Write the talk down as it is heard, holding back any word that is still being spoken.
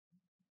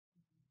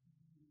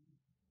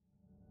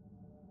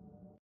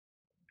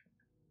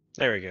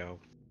There we go.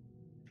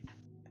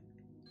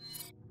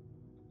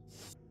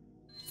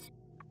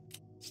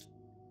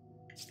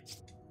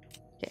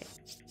 Okay.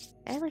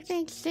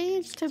 Everything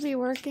seems to be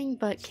working,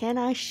 but can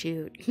I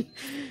shoot?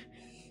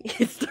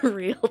 It's the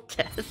real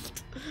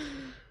test.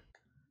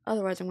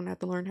 Otherwise, I'm gonna have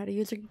to learn how to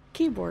use a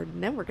keyboard,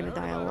 and then we're gonna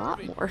die a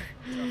lot more.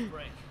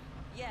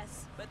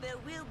 Yes, but there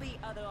will be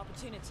other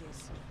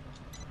opportunities.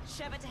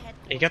 Shove it ahead.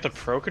 You got the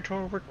Pro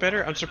Controller work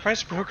better? I'm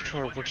surprised the Pro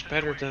Controller works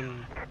better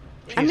than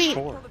PS4. I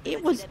mean,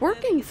 it was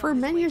working for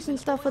menus and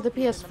stuff with the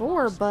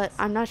PS4, but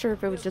I'm not sure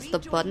if it was just the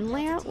button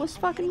layout was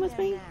fucking with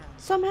me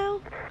somehow.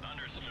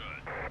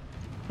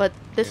 But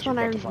this one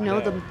I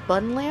know the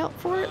button layout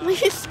for at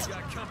least. They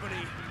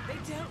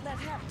don't let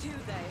up, do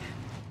they?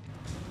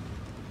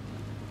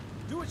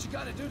 Do what you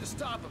gotta do to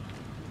stop them.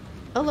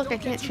 Oh look, I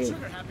can't shoot.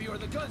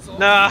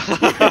 Nah.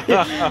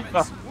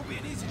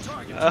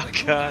 Oh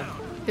god.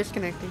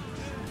 Disconnecting.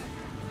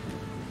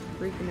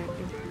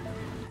 Reconnecting.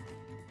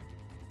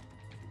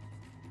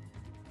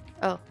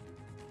 Oh.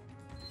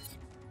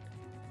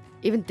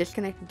 Even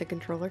disconnecting the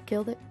controller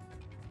killed it?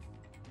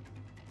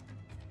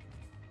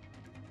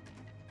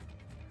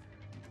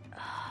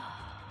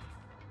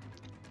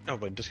 Oh,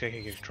 but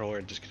disconnecting your controller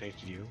and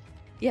disconnected you?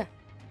 Yeah.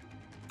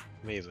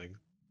 Amazing.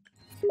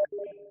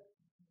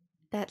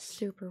 That's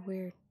super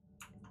weird.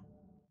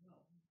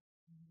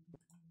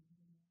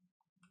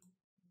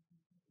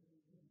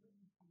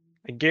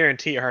 I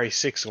guarantee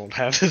RE6 won't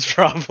have this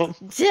problem.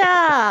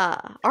 Yeah!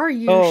 Are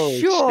you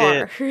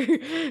sure?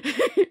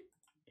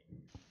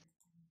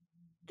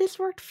 This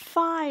worked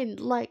fine,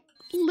 like,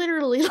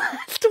 literally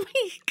last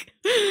week.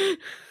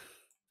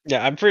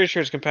 Yeah, I'm pretty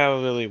sure it's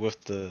compatibility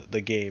with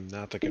the game,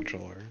 not the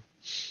controller.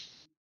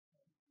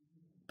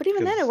 But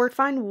even then, it worked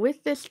fine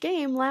with this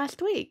game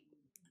last week.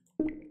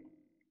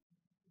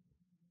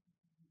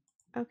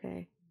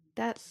 Okay,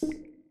 that's...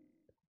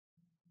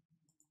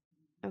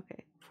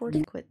 Okay, force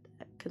quit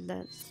that, because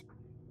that's...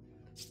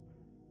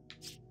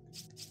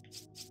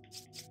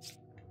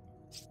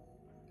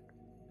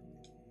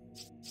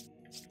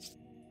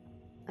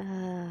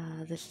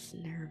 this is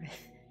nervous.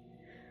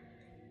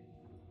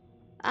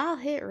 I'll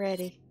hit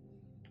ready.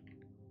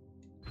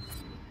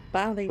 But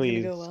I don't think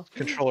it's gonna go well.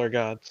 Controller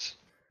gods.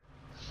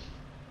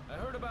 I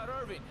heard about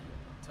Irving.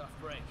 Tough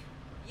break.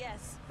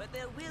 Yes, but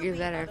there will You be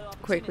gotta other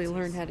quickly opportunities.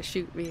 learn how to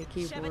shoot via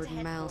keyboard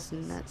and mouse,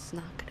 and that's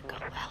not gonna go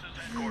well.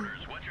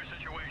 What's your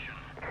situation?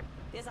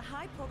 There's a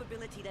high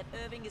probability that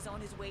Irving is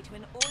on his way to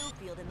an oil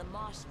field in the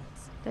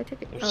marshlands. Did I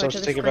take it? I'm Oh, so I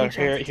took a sick about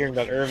screenshot. hearing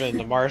about Irvin and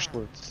the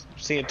marshlands.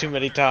 I've seen it too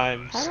many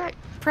times. How do I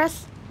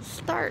press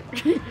start?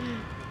 You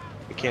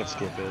can't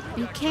skip it.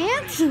 You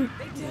can't?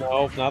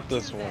 No, not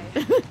this one.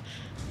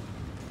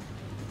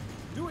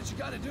 Do what you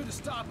gotta do to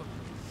stop them.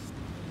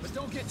 But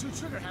don't get too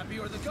trigger happy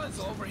or the guns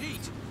will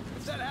overheat.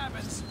 If that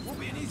happens, we'll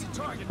be an easy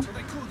target until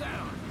they cool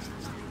down.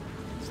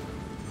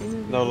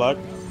 No luck?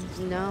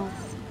 No.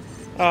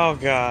 Oh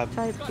god.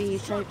 Type B,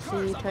 Type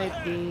C,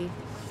 Type D.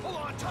 Hold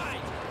on tight.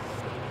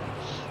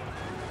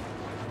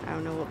 I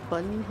don't know what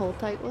button hold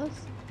tight was.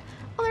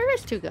 Oh, there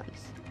is two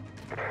guns.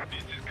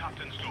 This is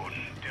Captain Stone.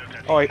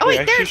 Oh wait, Oh wait,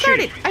 I there it shoot.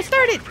 started! I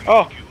started!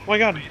 Oh my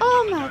god.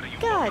 Oh my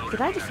god,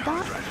 did I just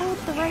not hold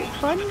the right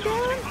button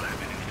down?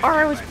 Or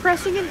I was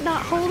pressing it,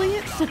 not holding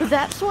it, so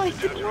that's why it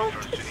didn't work?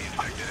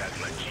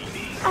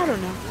 I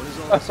don't know.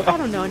 I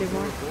don't know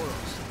anymore.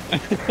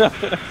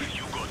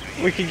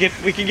 we can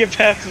get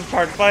past this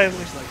part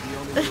finally.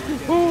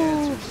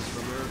 Oh.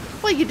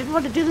 Well, you didn't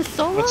want to do the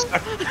solo?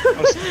 I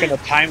was stuck in a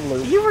time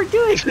loop. You were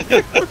doing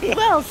really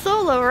well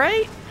solo,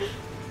 right?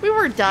 We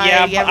were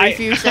dying every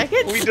few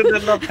seconds. We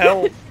didn't enough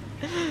help.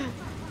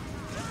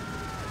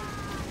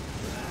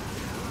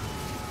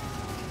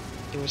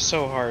 It was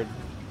so hard.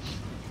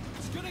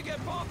 It's gonna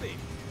get bumpy.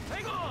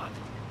 Hang on.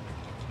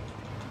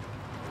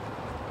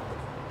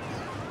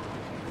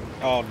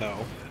 Oh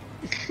no.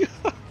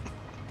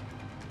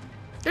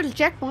 There's a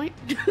checkpoint.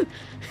 I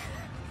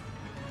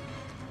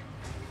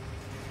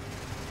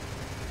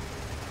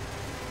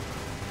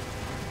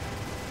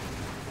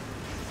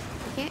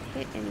can't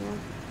hit anyone.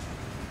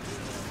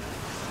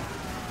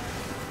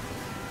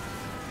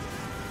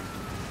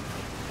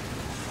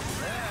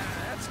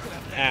 That's gonna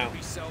affect Ow. the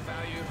resale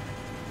value.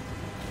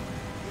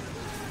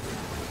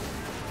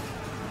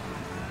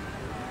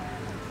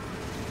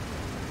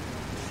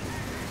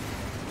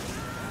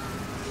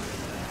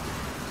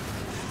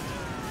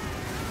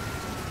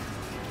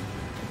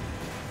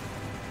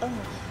 Ugh.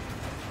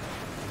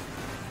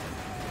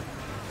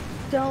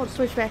 Don't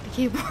switch back to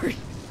keyboard.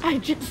 I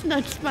just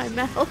nudged my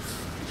mouse.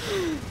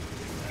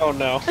 Oh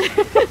no.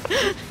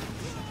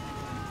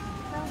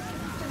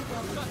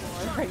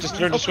 Just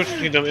learn to switch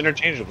between them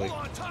interchangeably.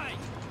 Hold on tight.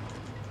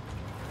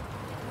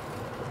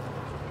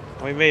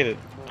 We made it.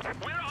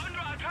 We're under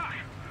attack.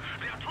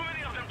 There are too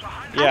many of them to I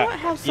handle. don't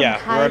have some yeah,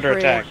 we're under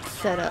hybrid attack.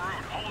 setup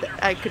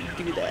that I could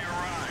do that.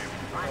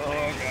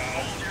 Oh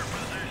god.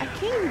 I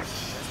can't even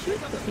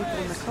shoot the people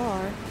in the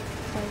car,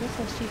 so I guess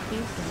I'll shoot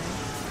these guys.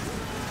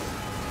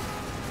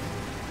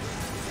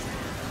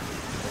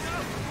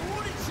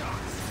 Warning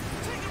shots.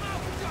 Take them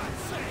out for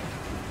God's sake.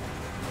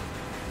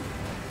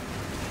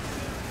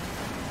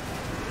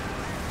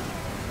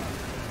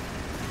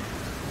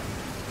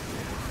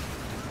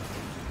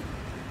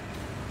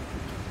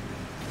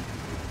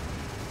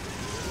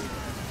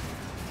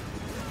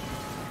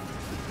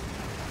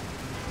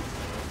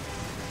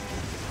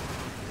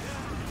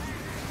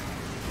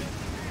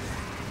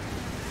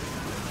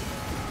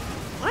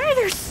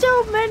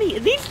 so many.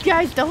 These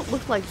guys don't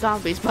look like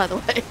zombies, by the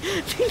way.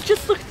 They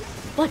just look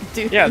like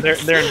dudes. Yeah, they're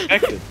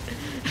infected.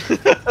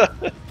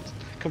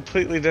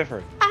 Completely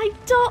different. I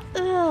don't.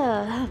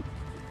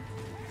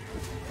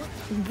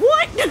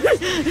 What?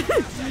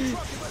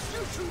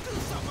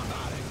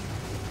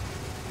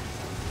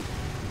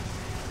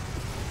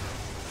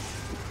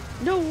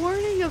 No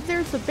warning if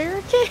there's a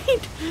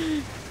barricade?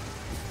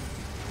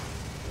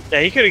 Yeah,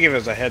 he could have given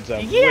us a heads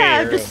up.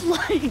 Yeah, way just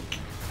early. like...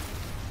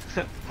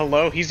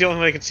 Hello? He's the only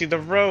one that can see the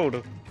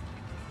road.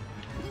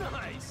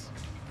 Nice.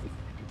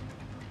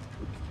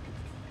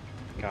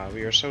 God,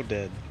 we are so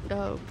dead.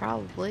 Oh,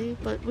 probably.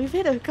 But we've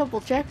hit a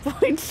couple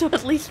checkpoints, so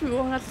at least we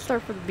won't have to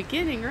start from the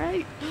beginning,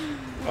 right?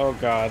 Oh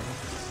God.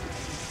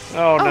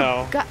 Oh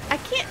no. God, I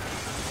can't...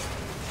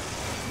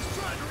 He's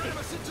trying to ram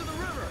us into the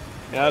river.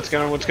 Yeah, it's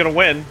gonna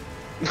win.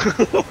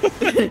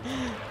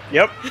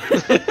 Yep.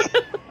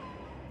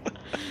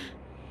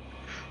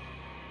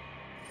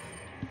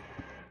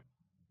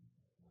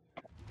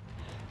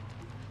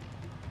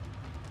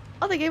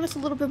 Oh, they gave us a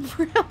little bit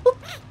more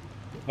health.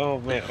 Oh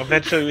man,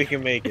 eventually we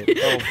can make it.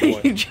 Oh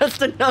boy.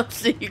 Just enough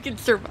so you can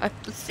survive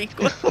the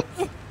sequence. He's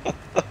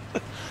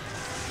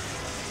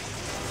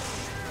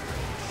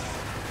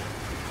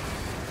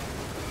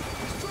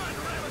trying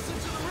to ram us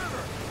into the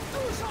river. Do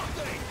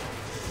something.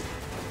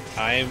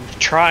 I'm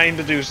trying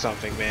to do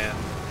something, man.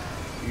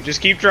 You just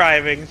keep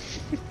driving.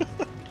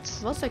 The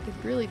most I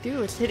could really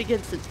do is hit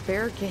against its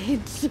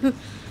barricades.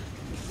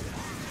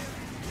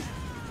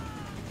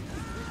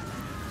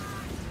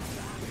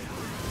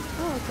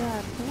 Oh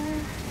God,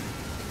 where?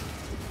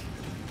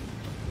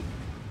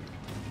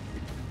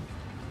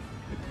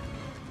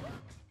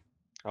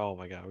 Oh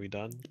my God, are we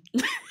done?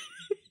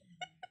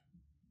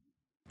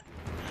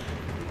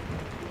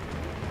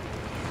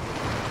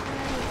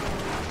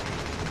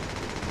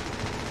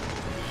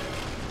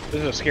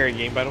 This is a scary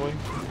game, by the way.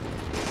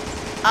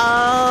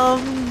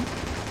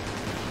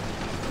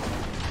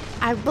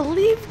 I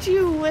believed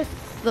you with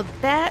the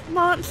bat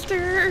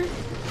monster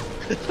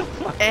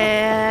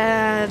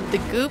and the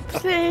goop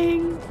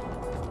thing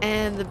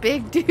and the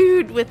big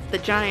dude with the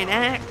giant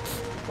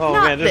axe. Oh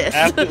Not man, this is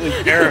absolutely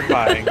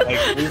terrifying.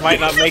 Like, we might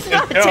not make This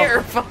is this not jump.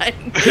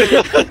 terrifying.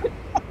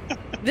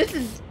 This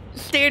is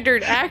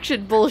standard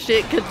action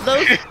bullshit because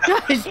those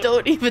guys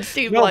don't even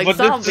seem No, like but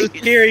zombies. this is a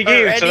scary or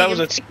game, so that any was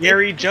a of-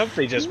 scary jump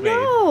they just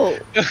No,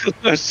 made.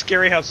 It's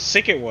scary how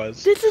sick it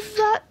was. this is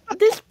not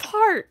this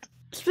part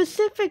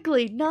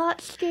specifically not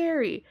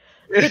scary.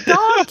 The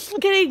dog's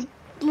getting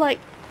like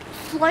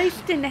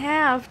sliced in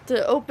half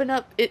to open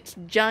up its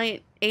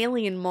giant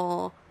alien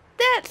maw.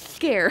 That's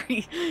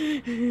scary.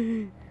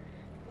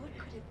 What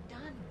could have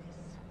done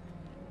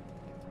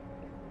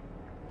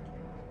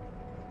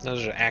this?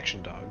 Those are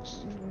action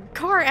dogs.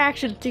 Car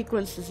action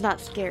sequence is not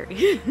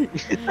scary.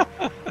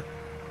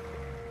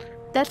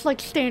 That's like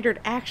standard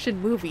action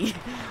movie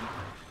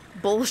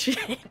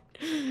bullshit.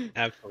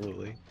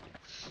 Absolutely.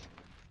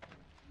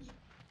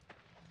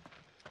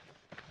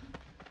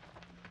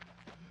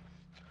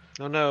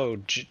 Oh no,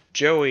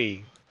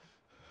 Joey.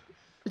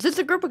 Is this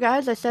a group of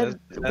guys I said Is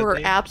that we're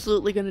me?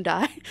 absolutely gonna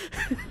die?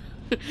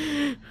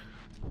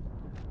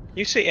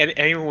 You say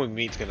anyone we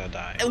meet's gonna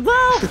die.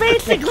 Well,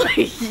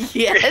 basically,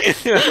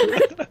 yes.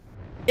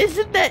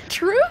 Isn't that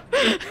true?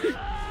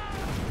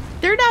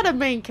 They're not a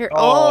main character.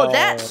 Oh,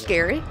 that's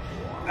scary.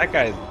 That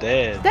guy's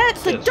dead.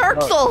 That's a Just Dark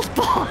fuck. Souls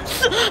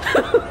boss.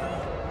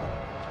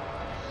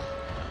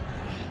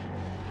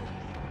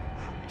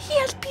 He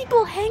has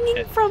people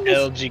hanging from his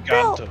El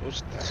belt.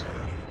 Gigantos.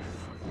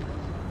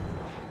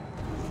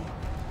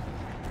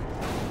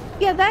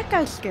 Yeah, that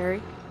guy's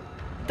scary.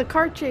 The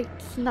car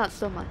chick's not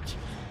so much.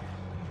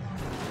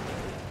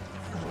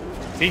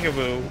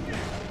 Peekaboo.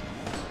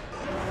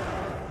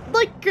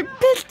 Like, your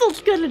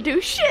pistol's gonna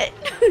do shit.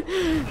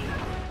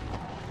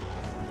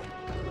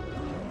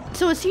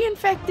 So is he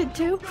infected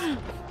too?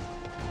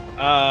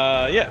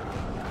 Yeah.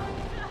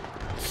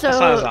 So That's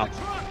not a zombie.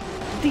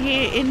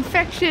 the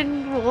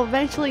infection will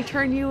eventually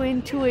turn you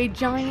into a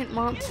giant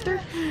monster?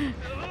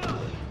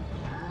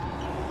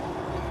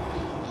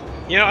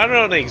 You know, I don't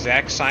know the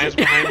exact science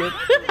behind it.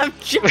 I'm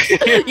just,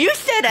 you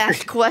said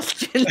ask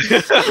questions.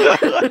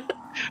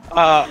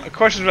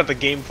 Questions about the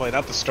gameplay,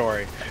 not the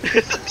story.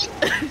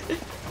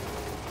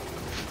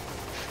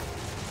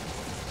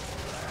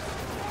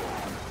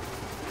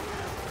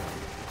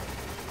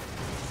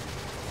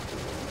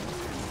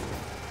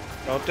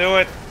 Don't do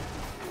it.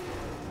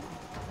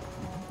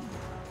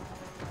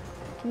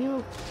 Can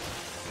you?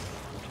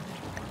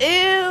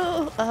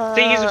 Ew.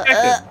 See, he's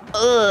infected.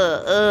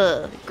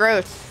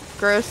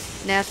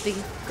 Gross, nasty,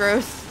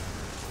 gross.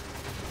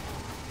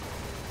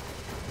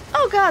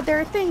 Oh God, there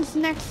are things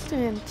next to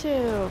him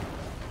too.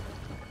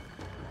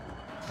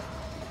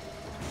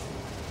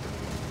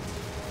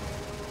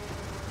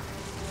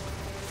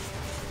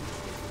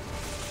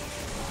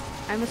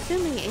 I'm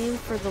assuming aim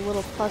for the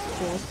little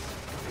pustules.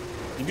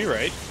 You'd be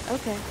right.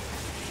 Okay.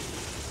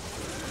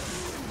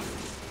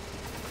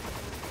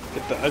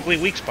 Get the ugly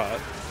weak spot.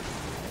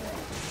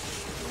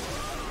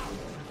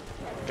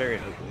 Very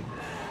ugly.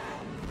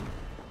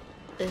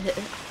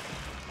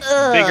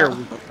 Bigger Ugh.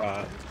 weak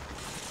spot.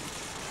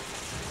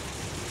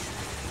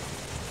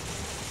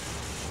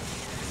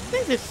 I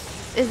think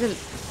this isn't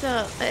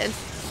so as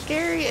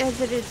scary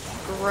as it is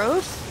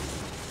gross.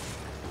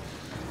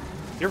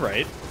 You're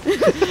right.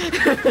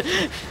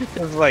 I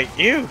was like,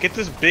 ew, get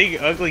this big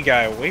ugly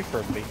guy away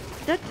from me.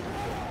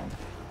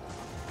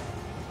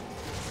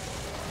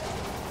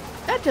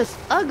 Not just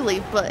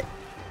ugly, but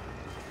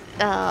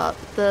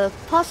the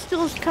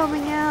pustules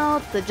coming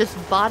out, the just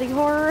body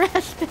horror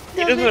aspect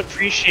He of doesn't it.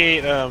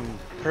 appreciate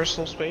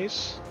personal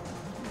space.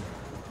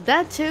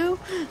 That too.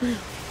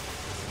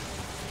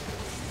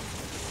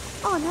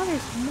 Oh, now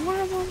there's more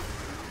of them.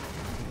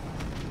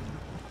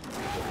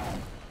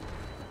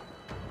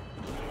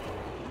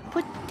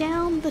 Put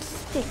down the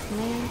stick,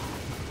 man.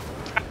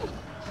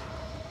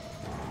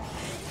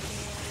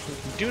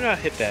 Do not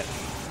hit that.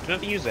 Do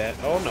not use that.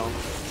 Oh no.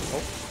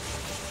 Oh,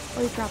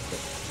 Oh, he dropped it.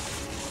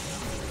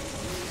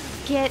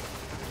 Get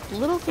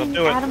little don't thing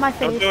do it. out of my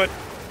face. Don't do it.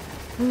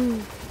 Hmm.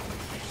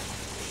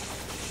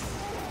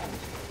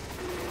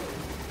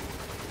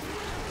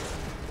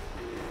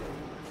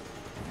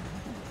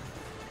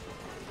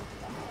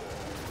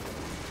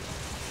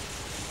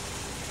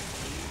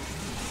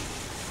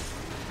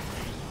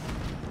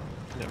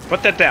 No,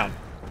 put that down.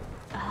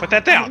 Put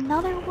that down.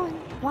 Another one?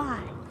 Why?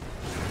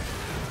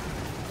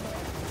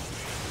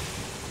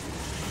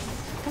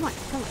 Come on,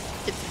 come on.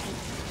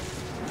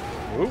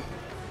 Ooh.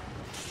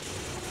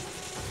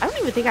 I don't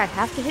even think I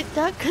have to hit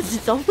duck because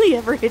it's only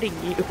ever hitting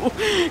you.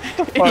 It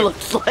fuck?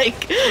 looks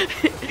like.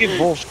 You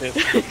bullshit.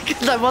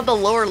 Because I'm on the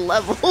lower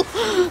level.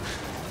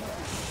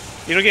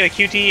 You don't get a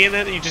QTE in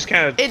that? You just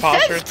kind of It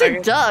pause for a says to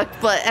second? duck,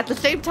 but at the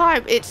same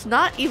time, it's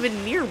not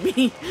even near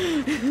me.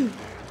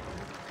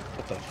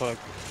 What the fuck?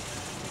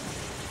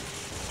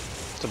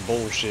 Some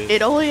bullshit.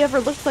 It only ever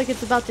looks like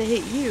it's about to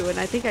hit you, and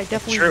I think I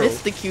definitely true.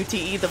 missed the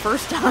QTE the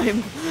first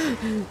time.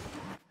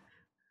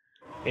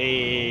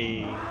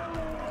 Hey.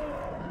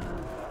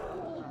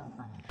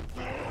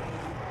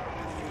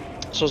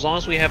 So as long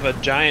as we have a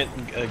giant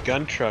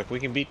gun truck, we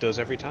can beat those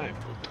every time.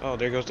 Oh,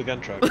 there goes the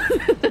gun truck.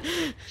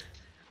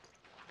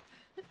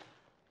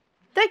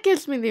 That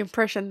gives me the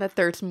impression that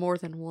there's more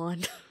than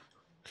one.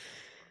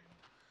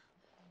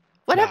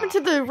 What happened to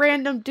the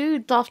random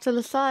dudes off to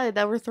the side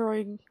that were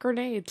throwing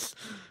grenades?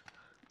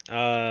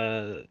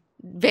 Vanished?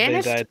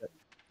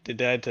 They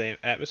died to the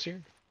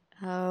atmosphere?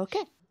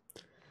 Okay.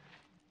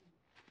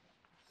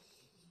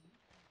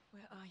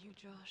 Where are you,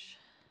 Josh?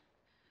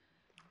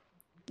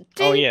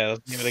 Oh yeah,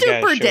 that's the name of the guy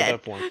Super that showed dead.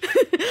 up once.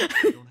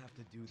 You don't have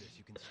to do this.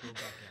 You can still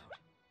back out.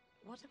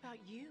 What about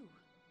you?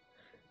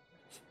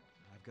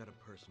 I've got a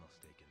personal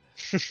stake in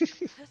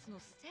this. Personal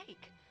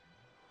stake?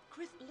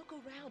 Chris, look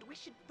around. We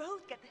should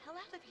both get the hell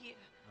out of here.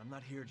 I'm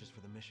not here just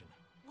for the mission.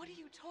 What are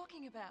you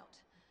talking about?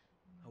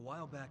 A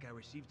while back, I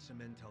received some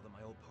intel that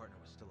my old partner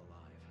was still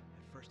alive.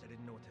 At first, I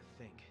didn't know what to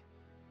think.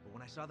 But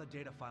when I saw the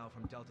data file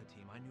from Delta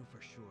Team, I knew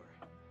for sure.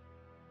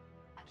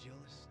 Jill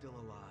is still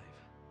alive.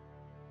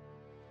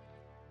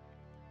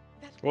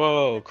 That's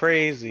Whoa,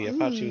 crazy. I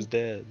thought she was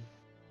dead.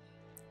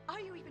 Are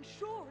you even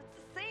sure it's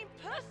the same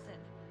person?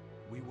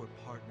 We were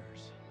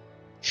partners.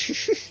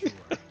 Sure.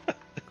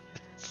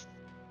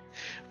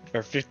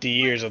 For 50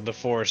 years of the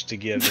Force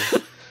together.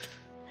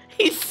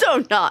 He's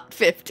so not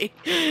 50.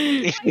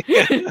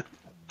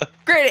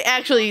 Granted,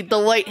 actually, the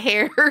white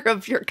hair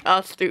of your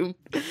costume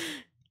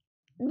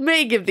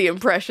may give the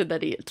impression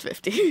that he is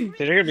 50.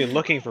 They're gonna be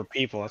looking for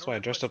people, that's why I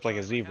dressed up like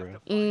a zebra.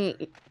 I'm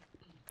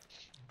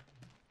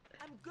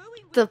going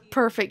with The you.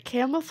 perfect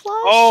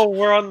camouflage? Oh,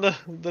 we're on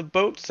the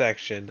boat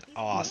section.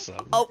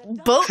 Awesome. Oh,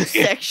 boat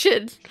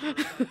section.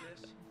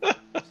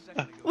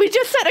 We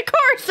just had a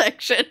car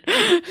section.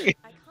 I can't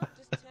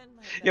just turn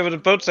my Yeah, but the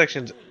back. boat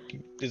section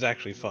is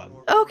actually fun.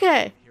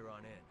 Okay. Here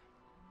on in,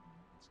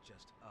 it's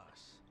just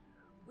us.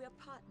 We're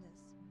partners.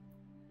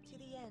 To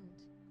the end.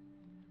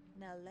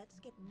 Now let's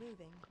get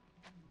moving.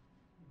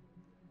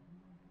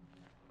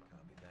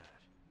 Copy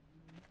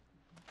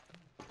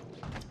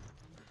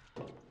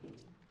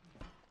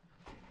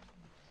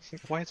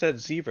that. Why is that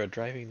zebra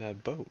driving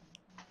that boat?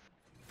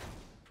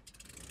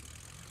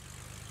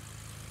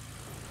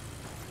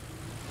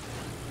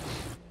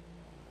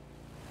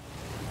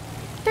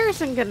 There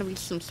isn't gonna be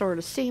some sort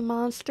of sea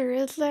monster,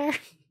 is there?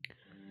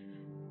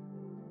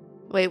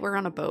 Wait, we're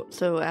on a boat,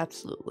 so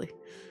absolutely.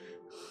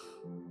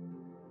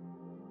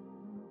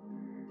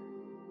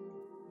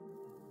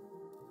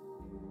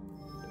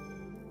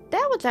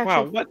 That was Wow,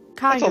 actually what?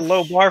 kind That's a of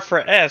low bar for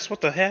S.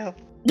 What the hell?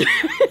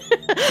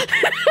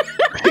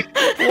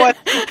 What?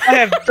 I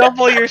have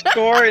double your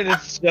score and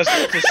it's just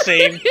the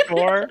same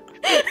score?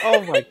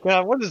 Oh my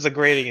god, what is the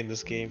grading in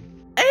this game?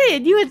 Hey,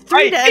 and you had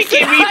 3 Right, deaths. it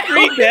gave me and I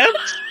 3 only-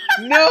 deaths?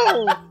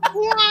 No!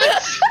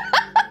 What?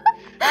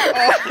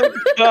 Oh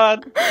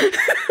god.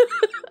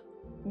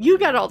 You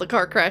got all the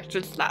car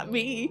crashes, not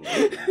me.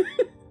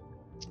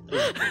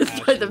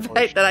 Despite the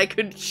fact that I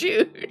couldn't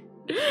shoot.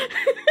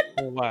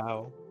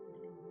 Wow.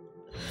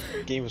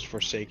 The game has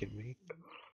forsaken me.